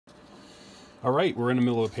All right, we're in the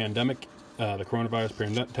middle of a pandemic, the coronavirus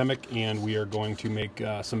pandemic, and we are going to make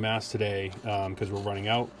some masks today because we're running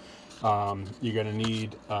out. You're going to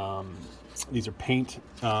need, these are paint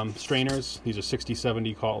strainers. These are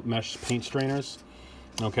 60-70 called mesh paint strainers,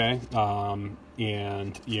 okay?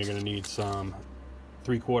 And you're going to need some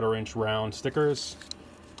 3/4 inch round stickers.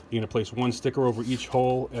 You're going to place one sticker over each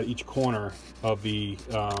hole at each corner of the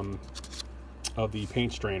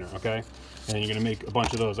paint strainer, okay? And you're gonna make a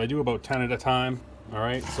bunch of those. I do about 10 at a time, all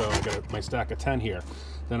right? So I got my stack of 10 here.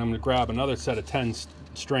 Then I'm gonna grab another set of 10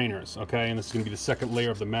 strainers, okay? And this is gonna be the second layer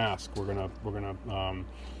of the mask. We're gonna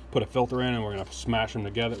put a filter in, and we're gonna smash them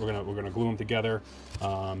together. We're gonna glue them together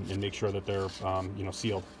and make sure that they're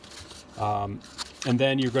sealed. And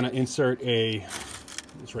then you're gonna insert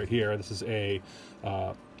it's right here. This is a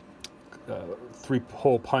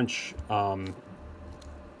 3-hole punch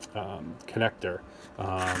connector.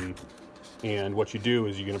 And what you do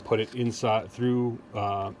is you're going to put it inside through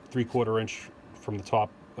 3/4 inch from the top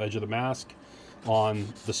edge of the mask on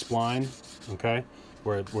the spline, okay,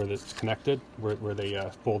 where it's connected, where they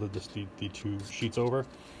folded the two sheets over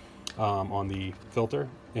on the filter.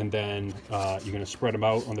 And then you're going to spread them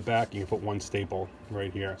out on the back. You can put one staple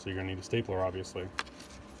right here, so you're going to need a stapler, obviously.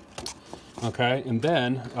 Okay, and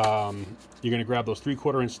then you're going to grab those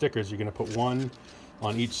 3/4 inch stickers. You're going to put one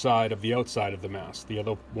on each side of the outside of the mask. The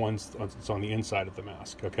other one's on the inside of the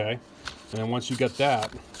mask, okay? And then once you get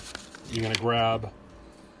that, you're gonna grab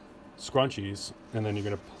scrunchies, and then you're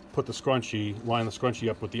gonna put the scrunchie, line the scrunchie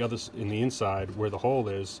up with the others in the inside where the hole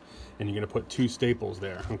is, and you're gonna put 2 staples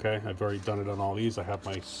there, okay? I've already done it on all these. I have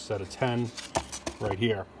my set of 10 right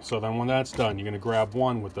here. So then when that's done, you're gonna grab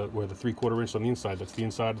one with where the 3/4 inch on the inside. That's the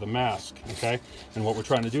inside of the mask, okay? And what we're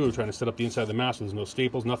trying to do, we're trying to set up the inside of the mask. There's no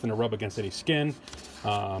staples, nothing to rub against any skin,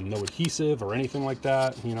 no adhesive or anything like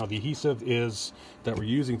that. You know, the adhesive that we're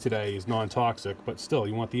using today is non-toxic, but still,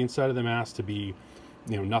 you want the inside of the mask to be,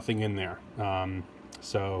 nothing in there.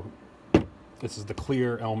 So this is the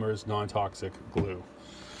clear Elmer's non-toxic glue.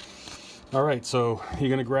 All right, so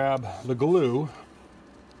you're gonna grab the glue,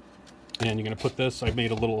 and you're going to put this. I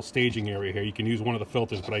made a little staging area here. You can use one of the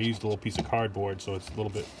filters, but I used a little piece of cardboard, so it's a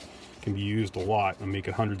little bit, can be used a lot. I'm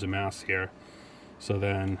making hundreds of masks here. So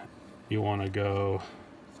then you want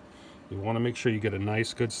to make sure you get a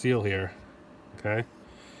nice good seal here, okay?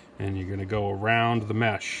 And you're going to go around the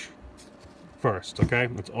mesh first, okay?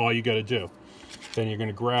 That's all you got to do. Then you're going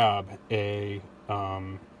to grab a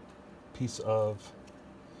piece of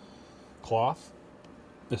cloth.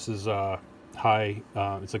 This is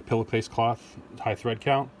it's like pillowcase cloth, high thread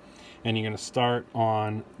count, and you're going to start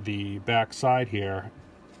on the back side here,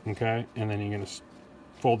 okay, and then you're going to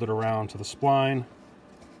fold it around to the spline,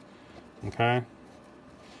 okay.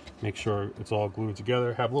 Make sure it's all glued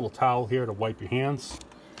together. Have a little towel here to wipe your hands.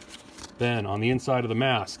 Then on the inside of the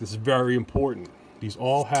mask, this is very important, these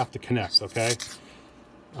all have to connect, okay.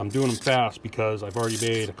 I'm doing them fast because I've already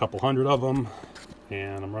made a couple hundred of them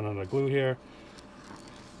and I'm running out of glue here.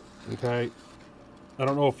 Okay, I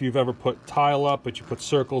don't know if you've ever put tile up, but you put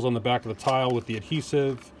circles on the back of the tile with the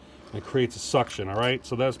adhesive, and it creates a suction, all right?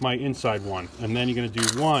 So that's my inside one. And then you're gonna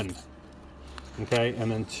do 1, okay?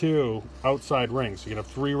 And then 2 outside rings. So you're gonna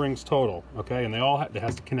have 3 rings total, okay? And it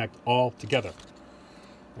has to connect all together.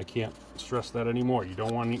 I can't stress that anymore. You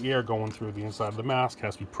don't want any air going through the inside of the mask. It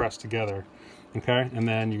has to be pressed together, okay? And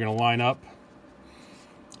then you're gonna line up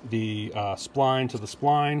the spline to the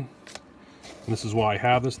spline. And this is why I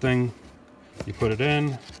have this thing. You put it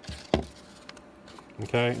in,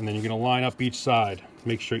 okay, and then you're going to line up each side.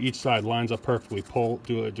 Make sure each side lines up perfectly. Pull,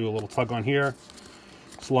 do a little tug on here,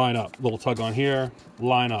 just line up. Little tug on here,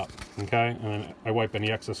 line up, okay. And then I wipe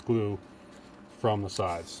any excess glue from the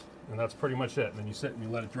sides, and that's pretty much it. And then you sit and you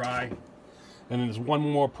let it dry. And then there's one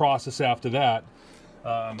more process after that.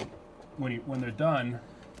 When they're done,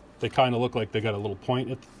 they kind of look like they got a little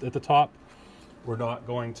point at the top. We're not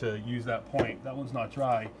going to use that point. That one's not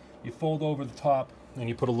dry. You fold over the top and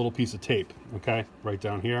you put a little piece of tape, okay, right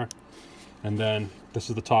down here. And then this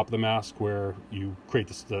is the top of the mask where you create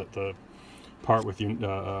the part with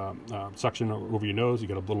your suction over your nose. You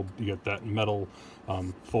got that metal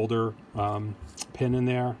folder pin in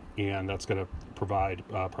there, and that's going to provide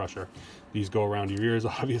pressure. These go around your ears,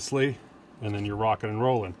 obviously, and then you're rocking and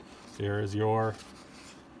rolling. There is your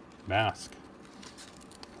mask.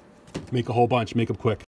 Make a whole bunch, make them quick.